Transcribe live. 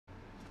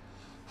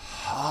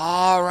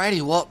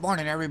Alrighty, well,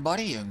 morning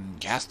everybody, and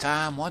cast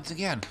time once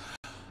again.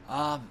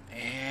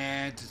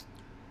 And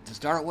to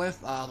start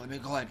with, let me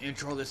go ahead and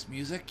intro this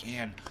music.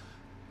 And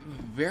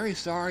very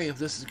sorry if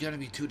this is going to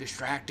be too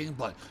distracting,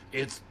 but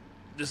this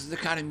is the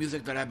kind of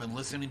music that I've been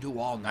listening to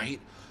all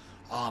night.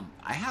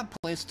 I have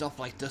played stuff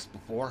like this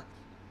before,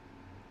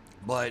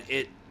 but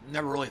it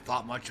never really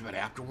thought much of it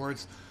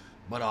afterwards.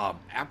 But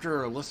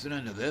after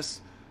listening to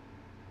this,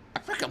 I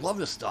freaking love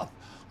this stuff.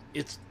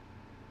 It's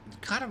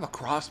kind of a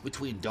cross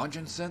between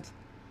Dungeon Synth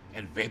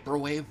and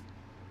Vaporwave,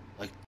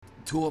 like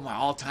two of my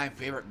all-time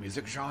favorite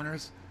music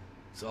genres.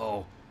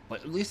 So,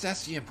 but at least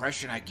that's the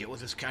impression I get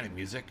with this kind of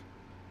music.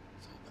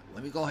 So,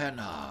 let me go ahead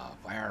and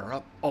fire her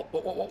up.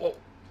 Oh.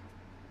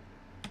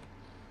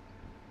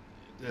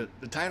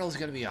 The title is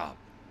gonna be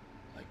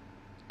like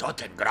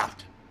Totengraft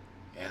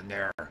and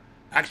their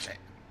Accent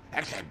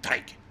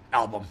Tyke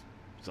album.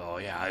 So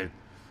yeah,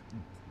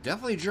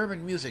 definitely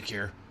German music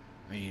here.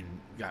 I mean,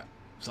 you got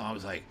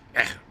songs like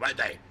right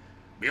day,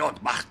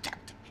 Beyond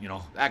Machtakt, you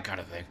know, that kind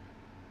of thing.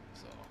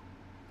 So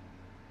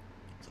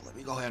let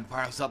me go ahead and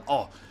fire this up.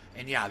 Oh,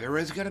 and yeah, there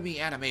is going to be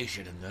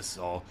animation in this,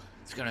 so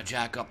it's going to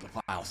jack up the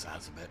file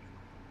size a bit.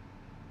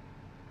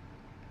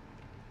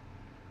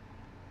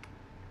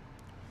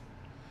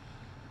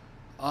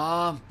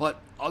 But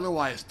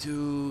otherwise,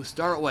 to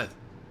start with,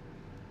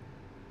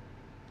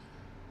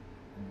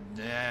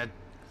 that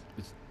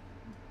it's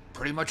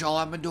pretty much all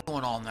I've been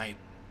doing all night.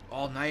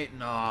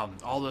 And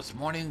all this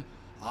morning.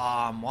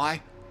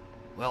 Why?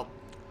 Well,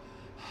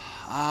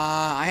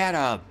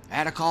 I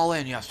had a call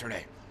in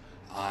yesterday.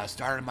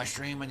 Started my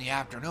stream in the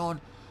afternoon.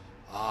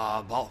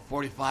 About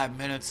 45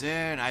 minutes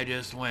in, I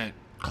just went.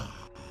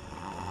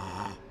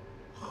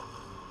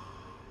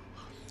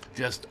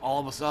 Just all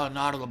of a sudden,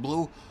 out of the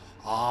blue.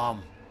 I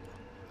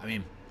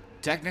mean,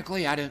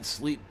 technically, I didn't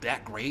sleep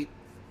that great.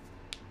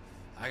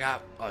 I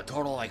got a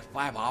total like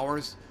 5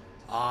 hours.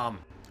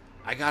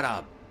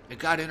 It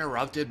got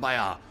interrupted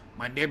by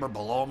my neighbor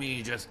below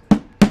me just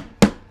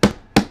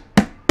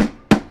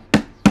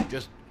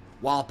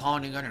while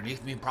pounding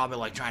underneath me, probably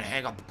like trying to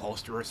hang up a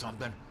poster or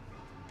something.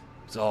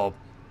 So,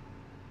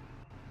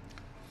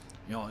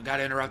 you know, I got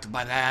interrupted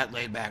by that,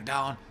 laid back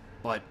down.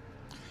 But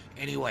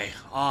anyway,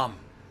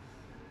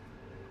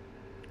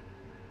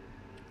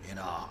 you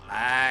know,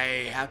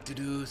 I have to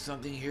do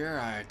something here.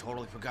 I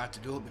totally forgot to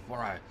do it before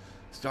I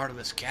started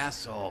this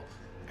cast, so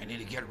I need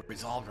to get it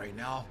resolved right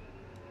now.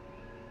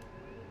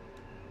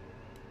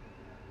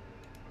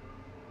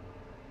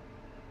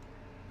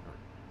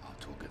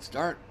 To a good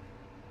start.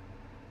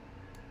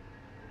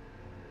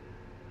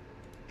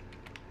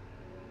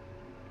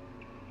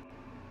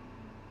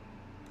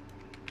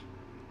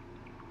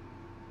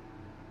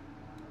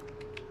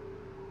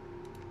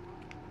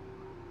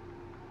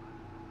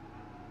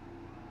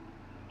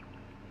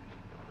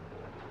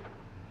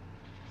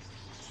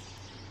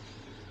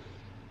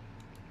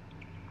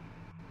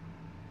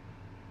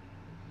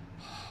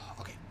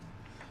 Okay.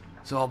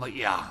 So, but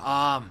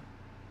yeah,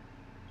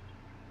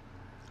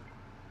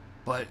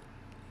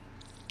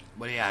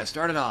 But yeah, I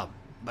started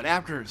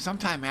but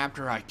sometime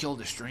after I killed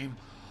the stream,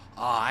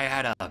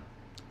 I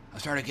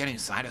started getting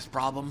sinus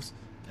problems,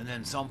 and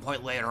then some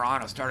point later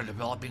on, I started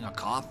developing a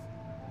cough.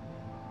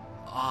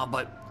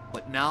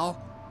 But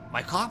now,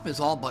 my cough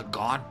is all but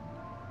gone,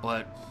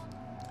 but,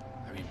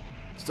 I mean,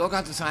 still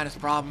got the sinus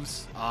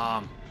problems.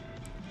 I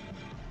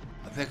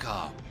think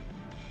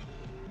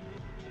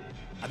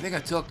I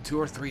took 2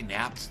 or 3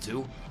 naps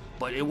too,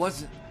 but it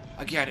wasn't,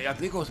 again, I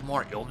think it was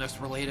more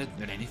illness related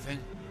than anything.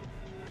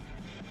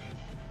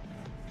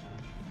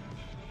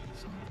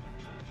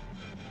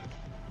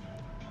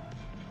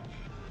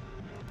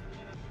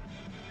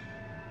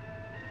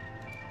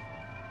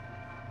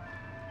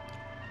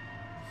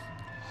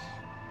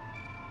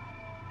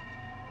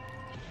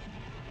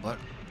 But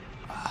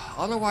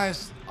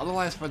otherwise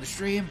for the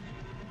stream,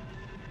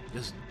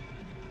 just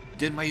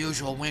did my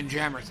usual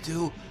Windjammers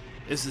 2.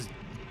 This has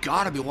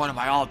gotta be one of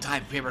my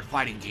all-time favorite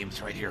fighting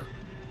games right here.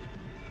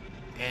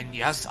 And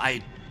yes,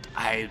 I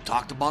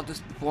talked about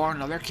this before in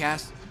another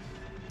cast.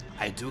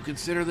 I do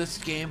consider this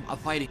game a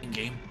fighting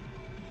game.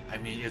 I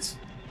mean, it's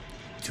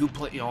two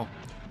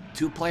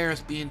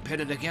players being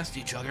pitted against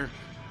each other.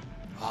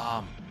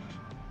 You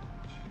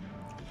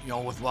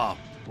know, with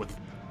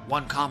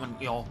one common,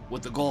 you know,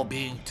 with the goal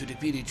being to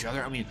defeat each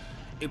other. I mean,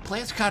 it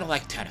plays kind of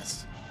like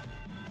tennis.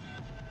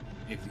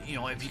 If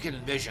you can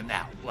envision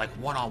that, like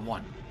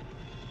one-on-one.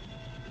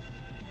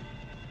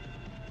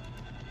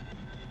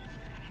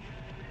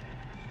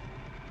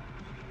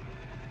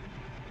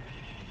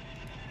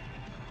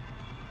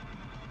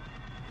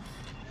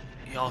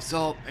 You know,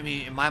 so I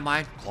mean, in my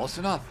mind, close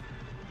enough.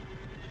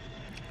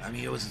 I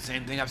mean, it was the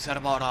same thing I've said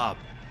about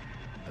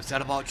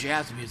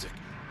jazz music.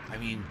 I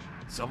mean,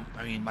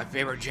 my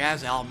favorite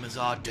jazz album is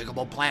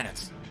Diggable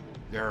Planets,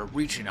 their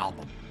Reaching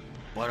album.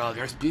 But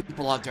there's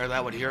people out there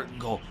that would hear it and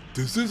go,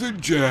 "This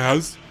isn't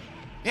jazz."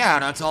 Yeah,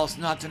 and it's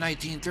also not the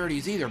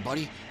 1930s either,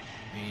 buddy.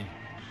 I mean,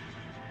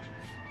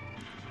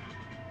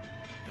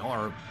 you know,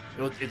 or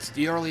it's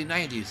the early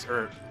 90s,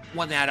 or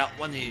when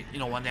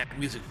that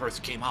music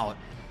first came out.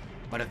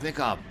 But I think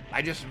I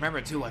just remember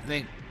too. I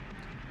think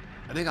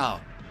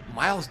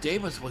Miles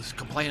Davis was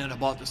complaining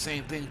about the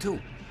same thing too.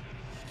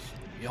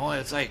 You know,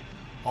 it's like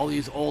all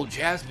these old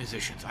jazz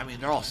musicians. I mean,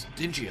 they're all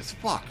stingy as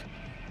fuck.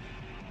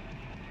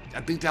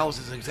 I think that was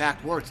his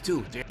exact words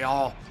too. They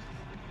all,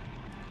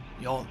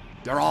 you know,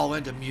 they're all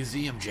into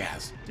museum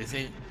jazz. They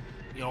think,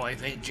 you know, I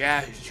think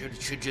jazz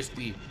should just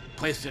be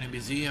placed in a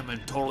museum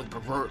and totally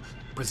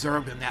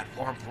preserved in that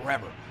form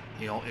forever.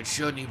 You know, it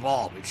shouldn't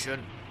evolve. It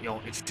shouldn't, you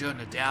know, it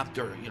shouldn't adapt,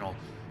 or, you know,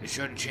 it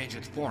shouldn't change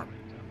its form.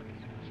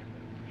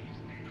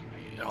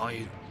 You know,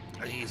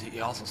 he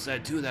also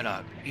said too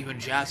that even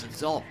jazz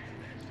itself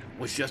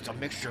was just a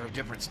mixture of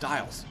different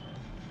styles.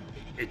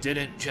 It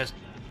didn't just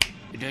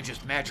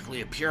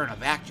magically appear in a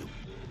vacuum.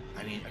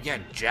 I mean,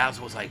 again, jazz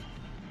was like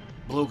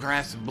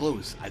bluegrass and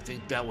blues. I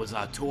think that was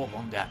two of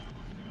them that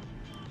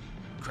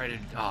created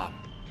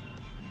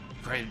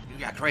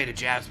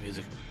jazz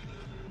music.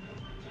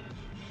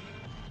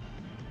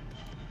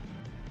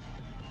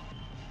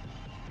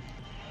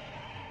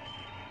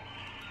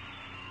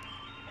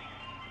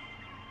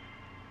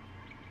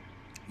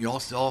 You know,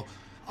 so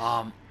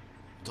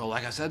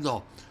like I said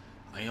though,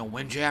 you know,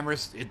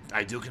 Windjammers,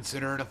 I do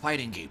consider it a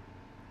fighting game.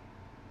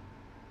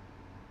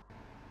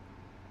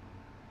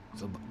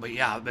 So, but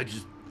yeah, I've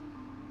just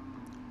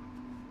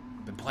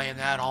been playing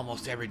that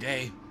almost every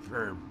day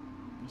for,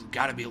 it's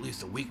got to be at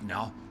least a week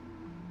now.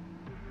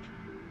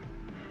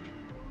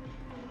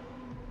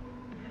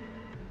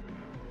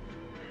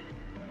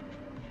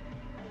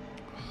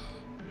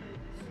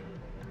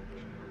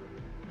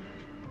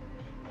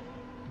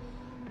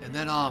 And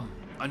then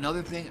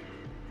another thing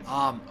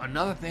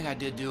I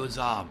did do is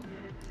I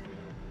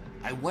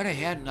went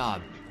ahead and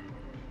I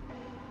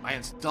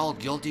installed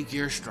Guilty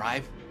Gear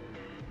Strive.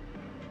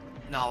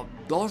 Now,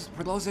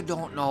 for those that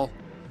don't know,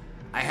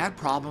 I had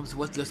problems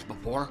with this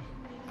before.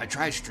 I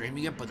tried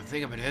streaming it, but the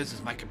thing of it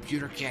is my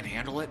computer can't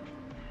handle it.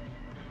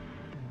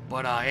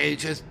 But I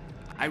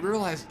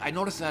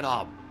noticed that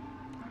I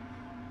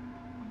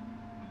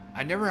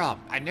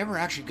never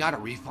actually got a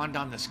refund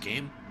on this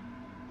game.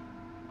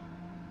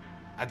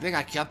 I think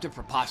I kept it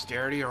for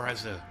posterity or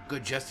as a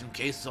good just in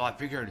case, so I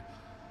figured,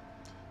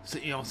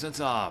 you know, since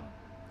I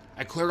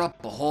cleared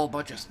up a whole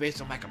bunch of space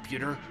on my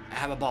computer, I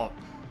have about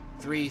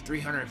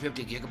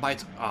 350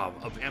 gigabytes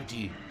of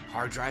empty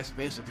hard drive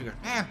space. I figured,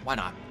 why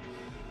not?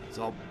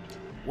 So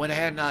went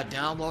ahead and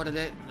downloaded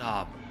it.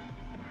 I'll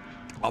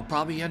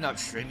probably end up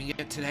streaming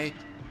it today.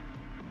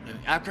 And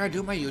after I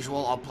do my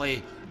usual, I'll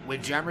play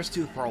Windjammers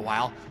 2 for a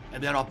while,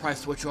 and then I'll probably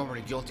switch over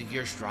to Guilty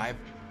Gear Strive.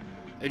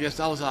 I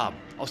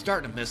was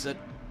starting to miss it.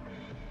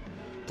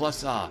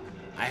 Plus, for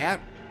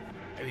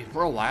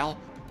a while,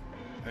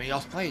 I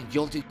was playing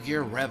Guilty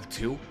Gear Rev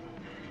 2.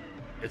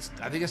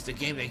 I think it's the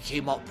game that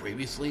came out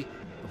previously,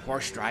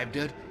 before Strive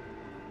did.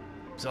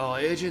 So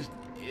it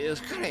was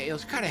kind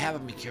of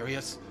having me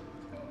curious.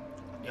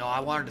 You know, I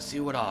wanted to see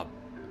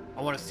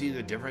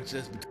the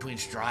differences between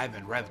Strive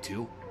and Rev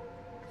 2.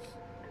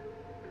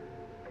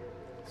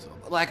 So,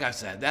 like I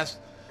said, that's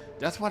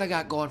what I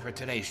got going for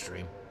today's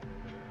stream.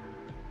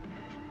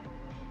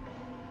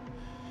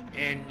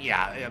 And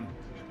yeah,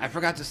 I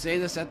forgot to say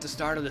this at the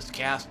start of this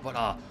cast, but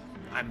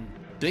I'm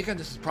thinking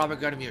this is probably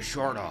going to be it's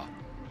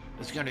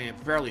going to be a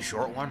fairly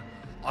short one.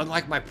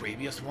 Unlike my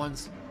previous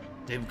ones,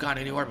 they've gone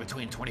anywhere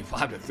between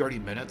 25 to 30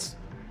 minutes.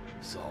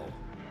 So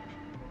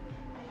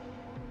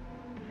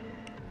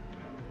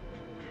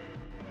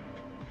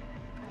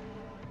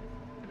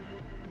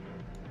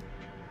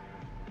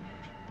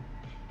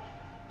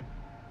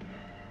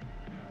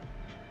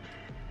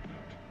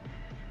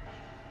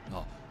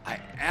no, I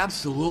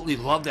absolutely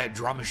love that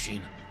drum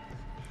machine.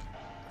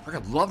 I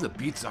freaking love the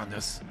beats on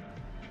this.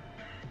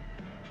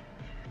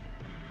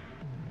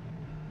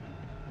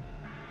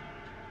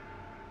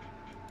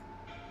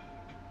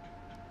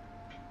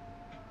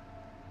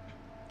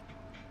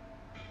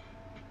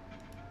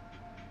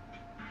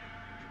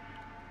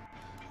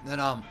 Then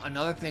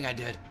another thing I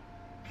did,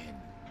 and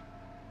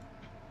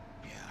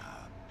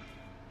yeah,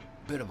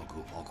 bit of a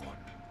goof, I'll go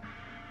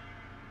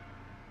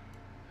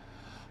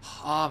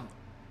on.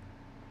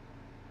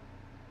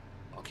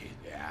 Okay,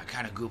 yeah, I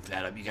kind of goofed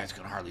that up. You guys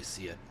can hardly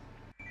see it.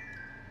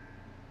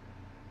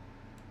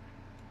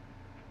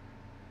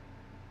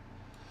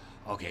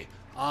 Okay,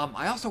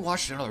 I also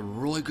watched another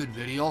really good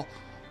video.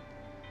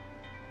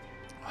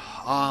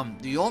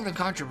 The old and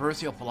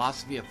controversial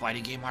philosophy of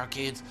fighting game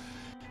arcades.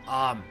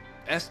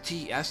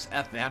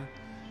 STSFN,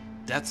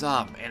 that's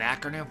an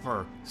acronym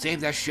for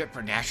Save That Shit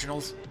for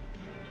Nationals.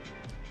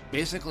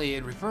 Basically,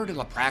 it referred to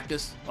the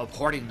practice of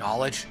hoarding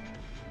knowledge,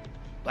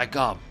 like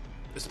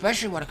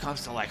especially when it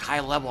comes to like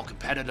high-level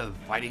competitive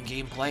fighting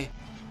gameplay.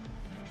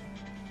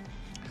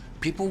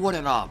 People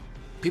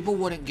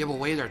wouldn't give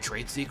away their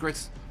trade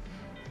secrets.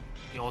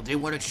 You know, they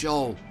wouldn't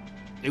show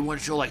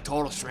like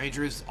total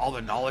strangers all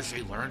the knowledge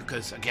they learned,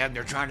 because again,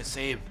 they're trying to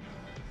save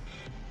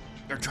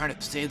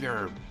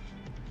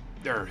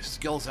their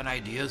skills and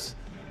ideas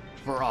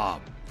for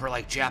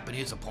like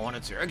Japanese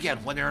opponents. Or again,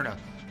 when they're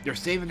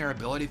saving their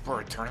ability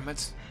for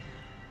tournaments.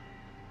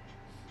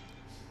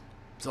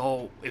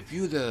 So if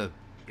you the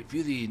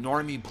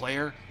normie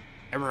player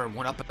ever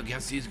went up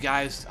against these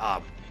guys,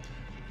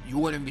 you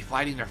wouldn't be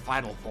fighting their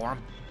final form.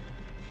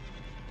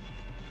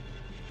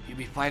 You'd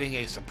be fighting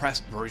a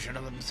suppressed version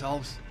of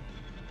themselves.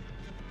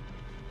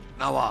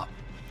 Now,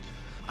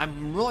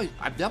 I'm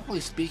definitely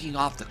speaking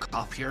off the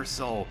cuff here,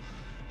 so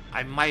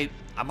I might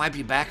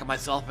be backing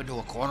myself into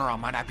a corner. I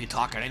might not be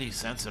talking any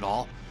sense at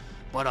all,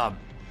 but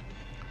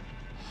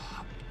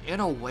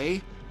in a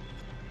way,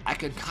 I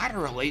can kind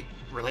of relate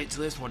to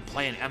this when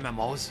playing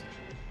MMOs,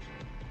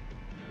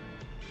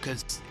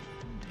 because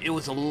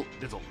there's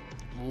a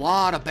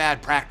lot of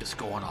bad practice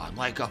going on.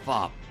 Like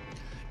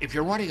if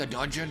you're running a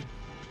dungeon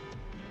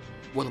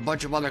with a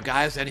bunch of other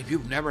guys, and if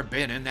you've never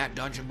been in that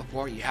dungeon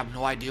before, you have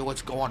no idea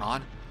what's going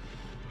on.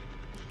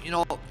 You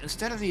know,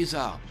 instead of these,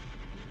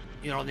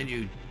 you know,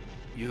 then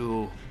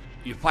you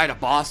fight a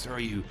boss or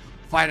you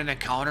fight an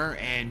encounter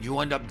and you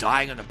end up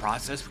dying in the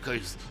process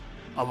because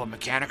of a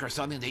mechanic or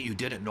something that you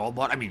didn't know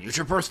about. I mean, it's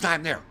your first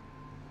time there,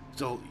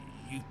 so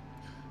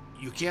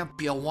you can't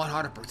be a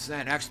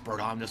 100% expert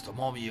on this the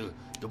moment you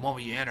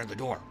enter the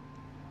door.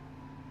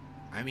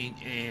 I mean,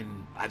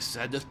 and I've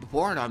said this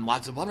before, and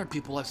lots of other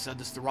people have said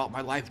this throughout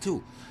my life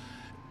too.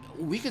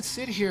 We could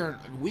sit here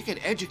and we could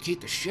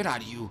educate the shit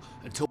out of you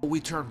until we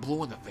turn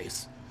blue in the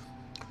face.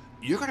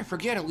 You're gonna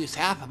forget at least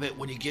half of it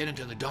when you get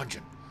into the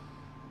dungeon.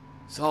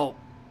 So,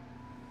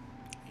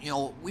 you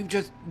know, we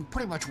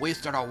pretty much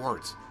wasted our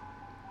words.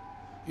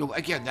 You know,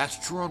 again,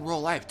 that's true in real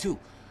life too.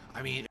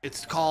 I mean,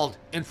 it's called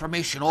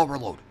information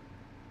overload,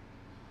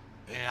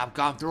 and I've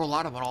gone through a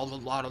lot of it,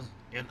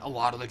 in a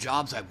lot of the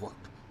jobs I've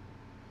worked.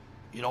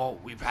 You know,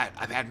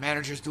 I've had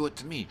managers do it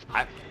to me.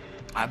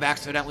 I've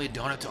accidentally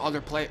done it to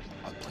other players,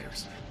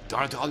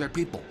 done it to other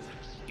people.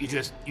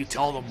 You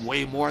tell them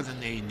way more than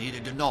they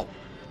needed to know,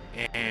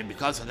 and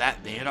because of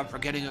that, they end up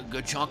forgetting a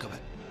good chunk of it.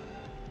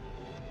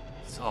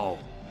 So,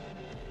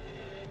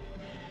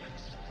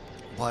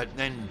 but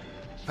then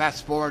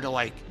fast forward to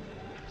like,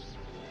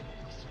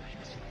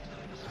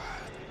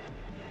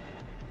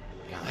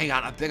 yeah, hang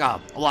on, I think I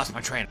lost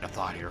my train of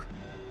thought here.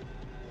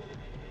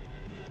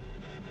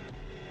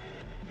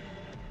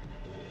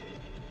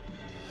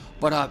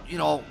 But, you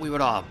know, we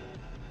would,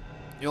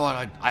 you know,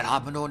 I'd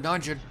hop into a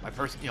dungeon, my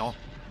first, you know,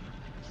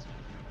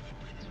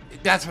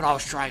 that's what I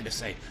was trying to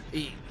say.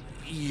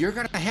 You're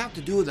going to have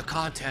to do the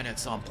content at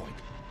some point.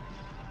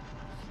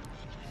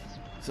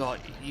 So,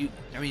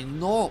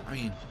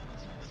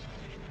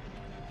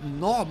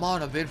 no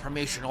amount of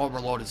information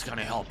overload is going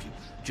to help you.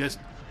 Just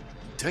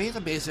tell you the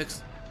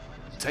basics,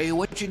 tell you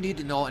what you need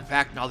to know. In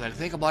fact, now that I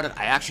think about it,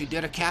 I actually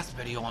did a cast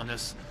video on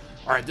this,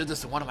 or I did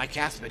this in one of my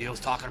cast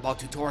videos talking about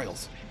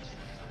tutorials.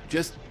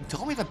 Just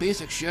tell me the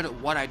basic shit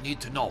of what I need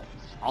to know.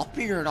 I'll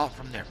figure it out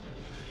from there.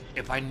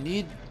 If I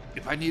need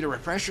a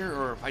refresher,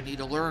 or if I need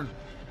to learn,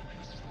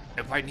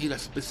 if I need a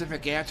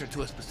specific answer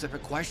to a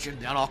specific question,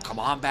 then I'll come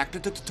on back to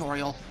the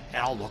tutorial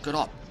and I'll look it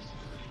up.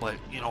 But,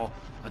 you know,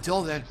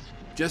 until then,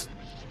 just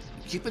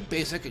keep it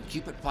basic and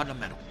keep it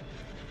fundamental.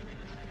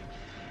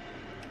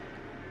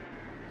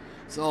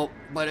 So,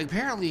 but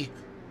apparently,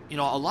 you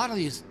know, a lot of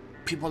these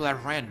people that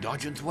I've ran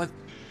dungeons with,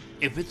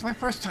 if it's my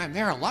first time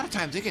there, a lot of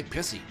times they get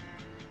pissy.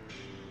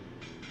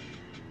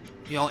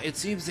 You know, it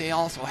seems they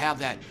also have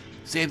that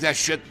save that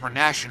shit for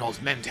nationals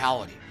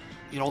mentality.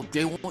 You know,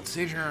 they won't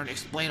sit here and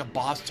explain a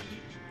boss to me,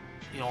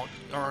 you know,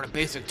 or in a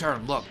basic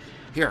term. Look,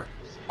 here,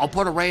 I'll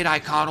put a raid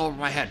icon over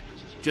my head.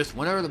 Just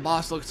whenever the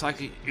boss looks like,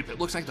 if it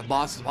looks like the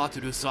boss is about to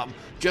do something,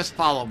 just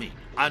follow me.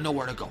 I know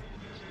where to go.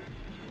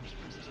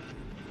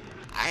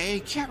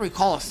 I can't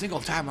recall a single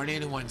time when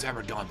anyone's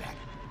ever done that.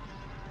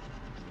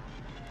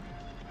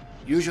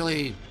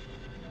 Usually,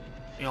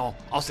 you know,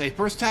 I'll say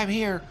first time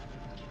here.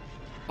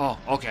 Oh,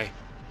 okay.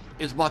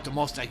 Is about the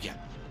most I get.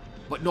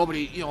 But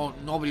nobody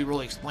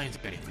really explains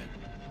anything.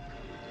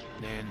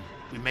 Then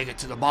we make it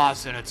to the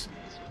boss and it's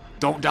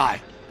don't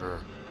die. Or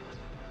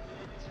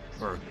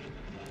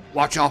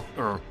watch out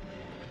for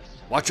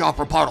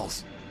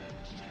puddles.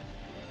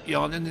 You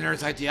know, and then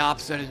there's like the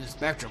opposite end of the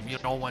spectrum. You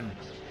know,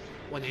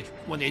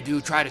 when they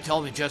do try to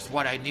tell me just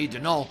what I need to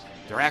know,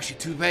 they're actually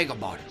too vague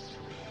about it.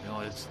 You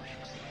know, it's,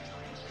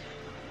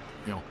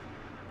 you know,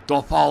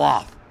 don't fall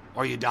off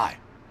or you die.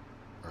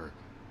 Or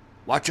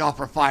watch out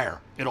for fire,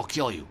 it'll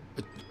kill you.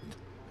 But,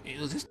 you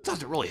know, this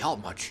doesn't really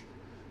help much.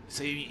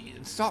 See,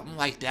 something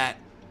like that.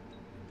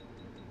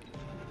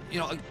 You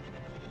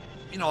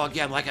know,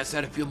 again, like I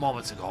said a few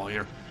moments ago,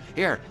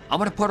 here, I'm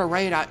gonna put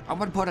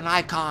an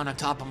icon on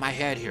top of my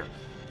head here.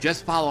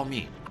 Just follow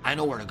me. I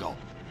know where to go.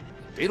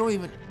 They don't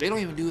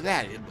even do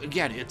that.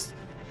 Again, it's,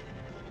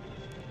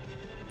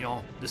 you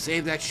know, to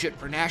save that shit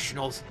for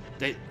nationals.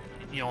 That,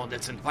 you know,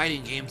 that's in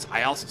fighting games.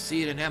 I also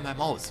see it in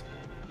MMOs.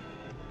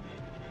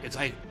 It's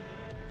like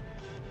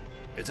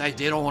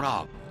they don't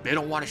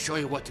want to show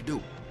you what to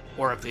do,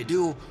 or if they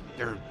do,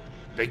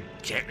 they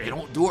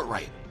don't do it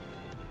right.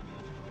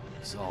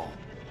 So,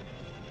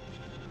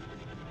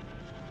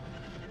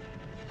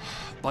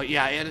 but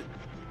yeah, and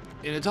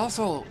it's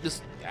also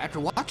this. After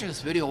watching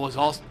this video,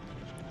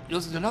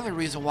 this is another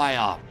reason why,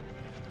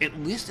 at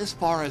least as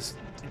far as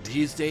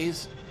these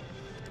days,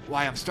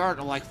 why I'm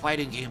starting to like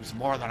fighting games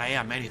more than I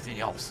am anything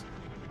else.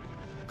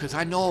 Because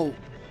I know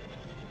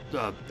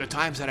the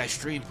times that I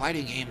stream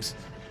fighting games,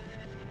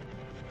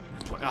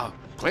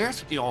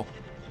 players,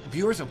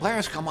 viewers and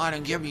players come on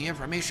and give me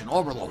information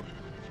overload.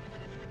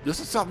 This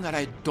is something that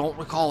I don't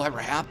recall ever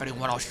happening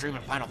when I was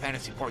streaming Final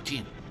Fantasy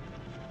XIV.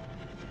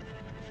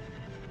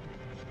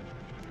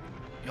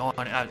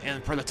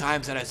 And for the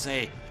times that I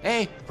say,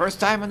 hey, first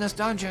time in this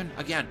dungeon,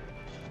 again,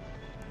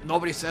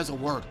 nobody says a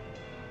word.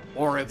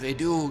 Or if they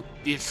do,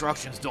 the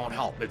instructions don't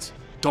help. It's,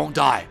 don't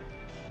die.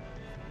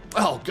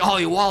 Oh,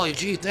 golly Wally,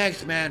 gee,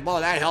 thanks, man. Boy,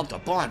 that helped a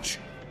bunch.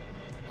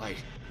 Like,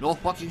 no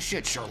fucking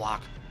shit,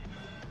 Sherlock.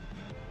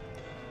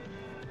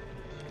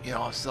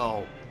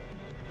 So...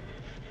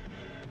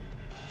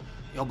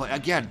 but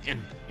again,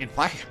 in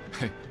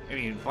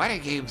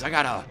fighting games, I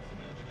gotta...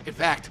 In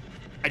fact,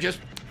 I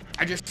just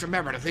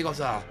remembered, I think it was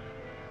a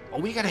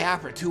week and a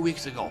half or 2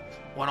 weeks ago,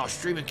 when I was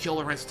streaming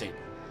Killer Instinct.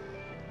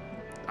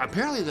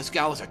 Apparently this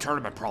guy was a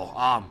tournament pro.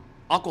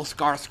 Uncle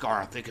Scar,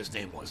 I think his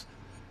name was.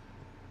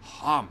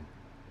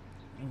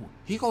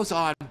 He goes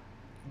on,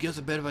 gives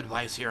a bit of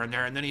advice here and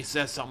there, and then he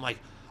says something like,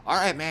 all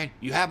right, man,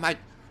 you have my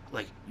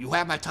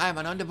time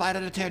and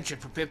undivided attention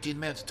for 15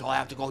 minutes until I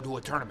have to go to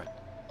a tournament.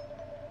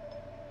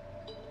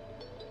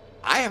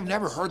 I have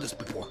never heard this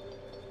before.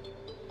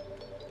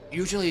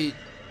 Usually,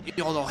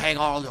 they'll hang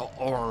out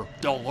or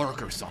they'll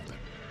lurk or something.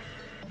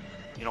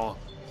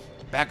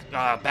 Back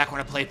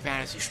when I played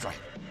Fantasy Strike,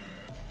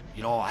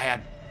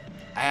 I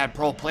had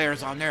pro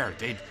players on there.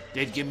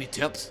 They'd give me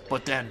tips,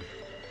 but then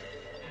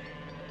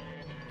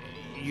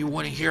you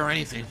wouldn't hear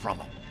anything from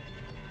them.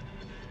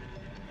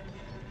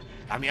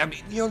 I mean,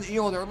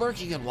 they're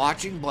lurking and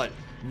watching, but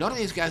none of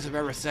these guys have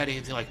ever said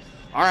anything like,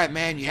 all right,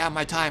 man, you have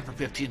my time for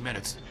 15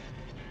 minutes.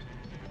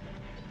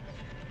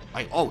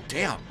 Like, oh,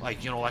 damn,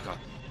 like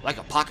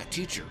a pocket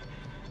teacher,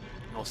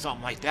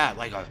 something like that,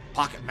 like a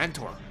pocket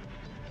mentor.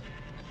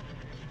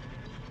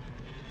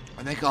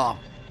 I think, I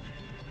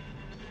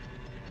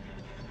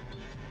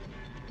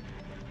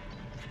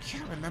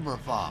can't remember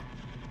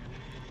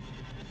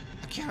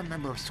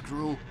if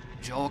Screw,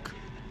 Joke,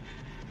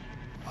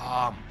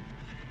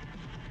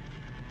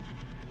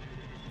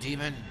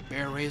 Demon,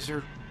 Bear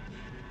Razor.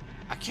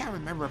 I can't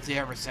remember if they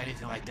ever said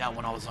anything like that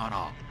when I was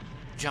on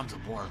Gems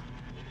of War.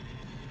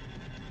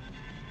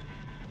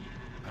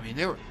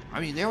 They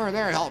were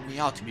there helping me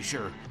out, to be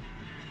sure.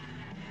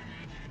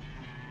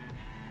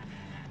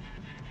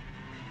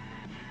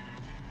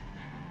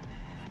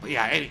 But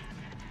yeah,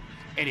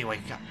 anyway,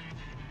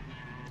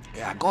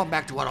 yeah, going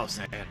back to what I was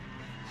saying.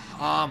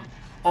 Oh,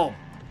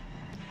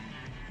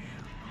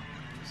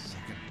 just a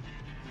second.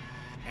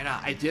 And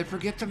I did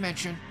forget to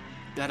mention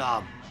that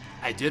I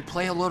did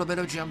play a little bit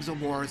of Gems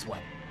of War as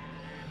well.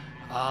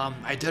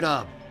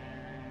 I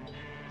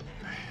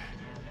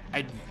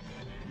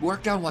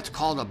worked on what's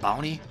called a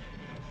bounty,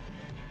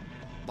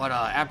 but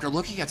after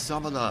looking at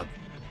some of the,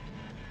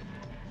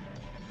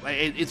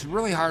 it's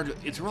really hard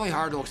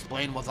to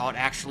explain without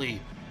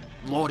actually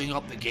loading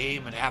up the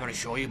game and having to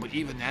show you. But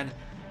even then,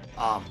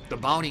 the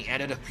bounty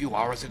ended a few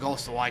hours ago,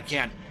 so I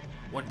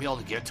wouldn't be able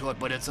to get to it.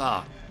 But it's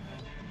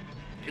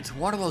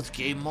one of those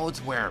game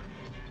modes where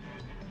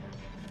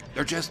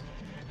they're just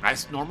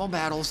nice normal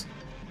battles.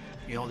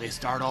 They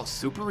start out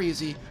super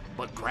easy,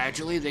 but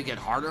gradually they get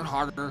harder and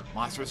harder.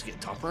 Monsters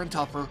get tougher and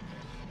tougher.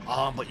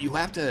 But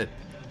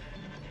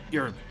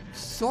you're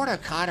sort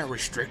of kind of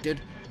restricted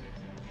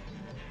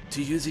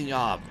to using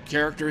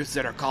characters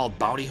that are called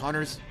bounty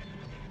hunters.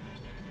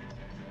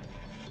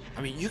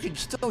 I mean, you can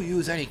still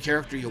use any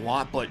character you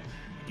want, but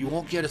you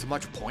won't get as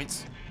much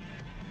points.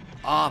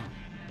 I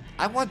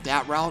went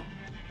that route.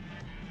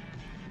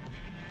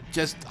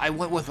 I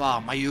went with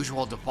my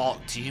usual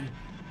default team.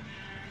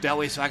 That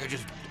way, so I could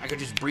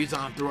just breeze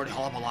on through it a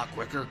hell of a lot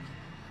quicker.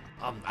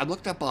 I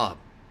looked up,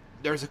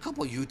 there's a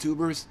couple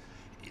YouTubers.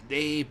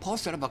 They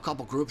posted up a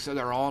couple groups of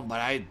their own, but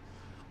I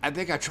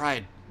think I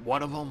tried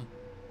one of them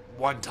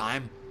one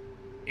time,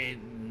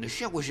 and the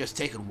shit was just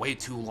taking way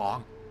too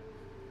long.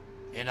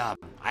 And I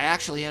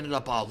actually ended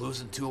up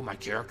losing 2 of my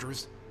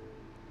characters.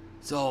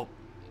 So,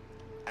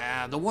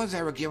 the ones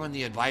that were giving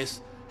the advice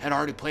had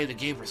already played the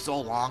game for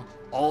so long,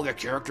 all their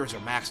characters are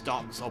maxed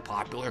out and so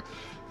popular.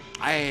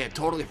 I had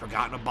totally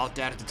forgotten about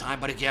that at the time,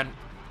 but again,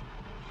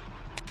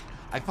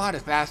 I find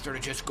it faster to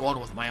just go in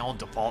with my own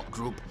default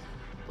group,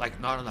 like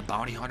none of the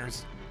bounty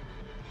hunters.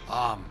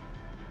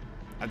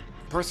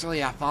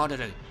 Personally, I found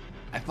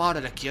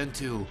it akin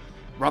to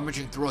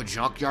rummaging through a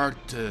junkyard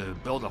to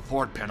build a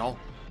Ford Pinto.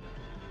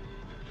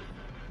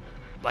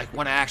 Like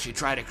when I actually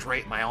try to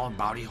create my own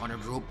bounty hunter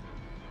group,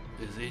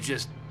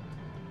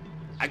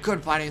 I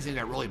couldn't find anything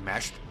that really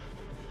meshed.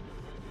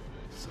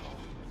 So.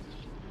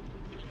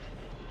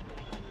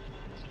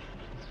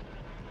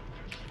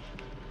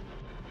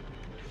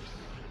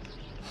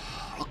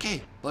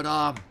 Okay,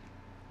 but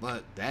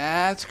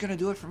that's gonna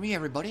do it for me,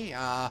 everybody.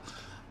 I'm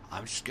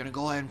just gonna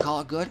go ahead and call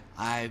it good.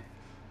 I've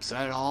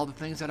said all the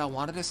things that I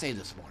wanted to say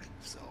this morning,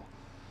 so.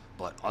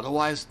 But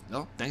otherwise,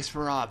 no, thanks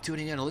for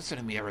tuning in and listening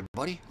to me,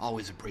 everybody.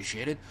 Always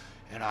appreciated.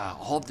 And I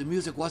hope the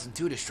music wasn't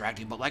too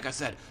distracting. But like I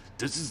said,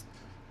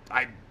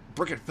 I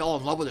freaking fell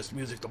in love with this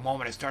music the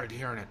moment I started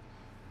hearing it.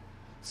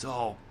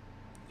 So,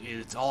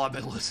 it's all I've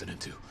been listening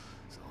to.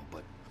 So,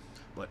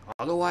 but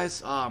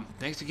otherwise,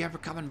 thanks again for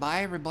coming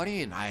by,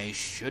 everybody. And I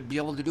should be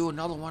able to do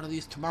another one of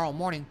these tomorrow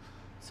morning.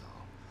 So,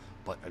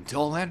 but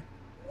until then,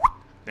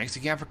 thanks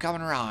again for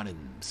coming around and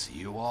see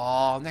you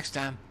all next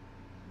time.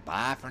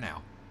 Bye for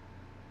now.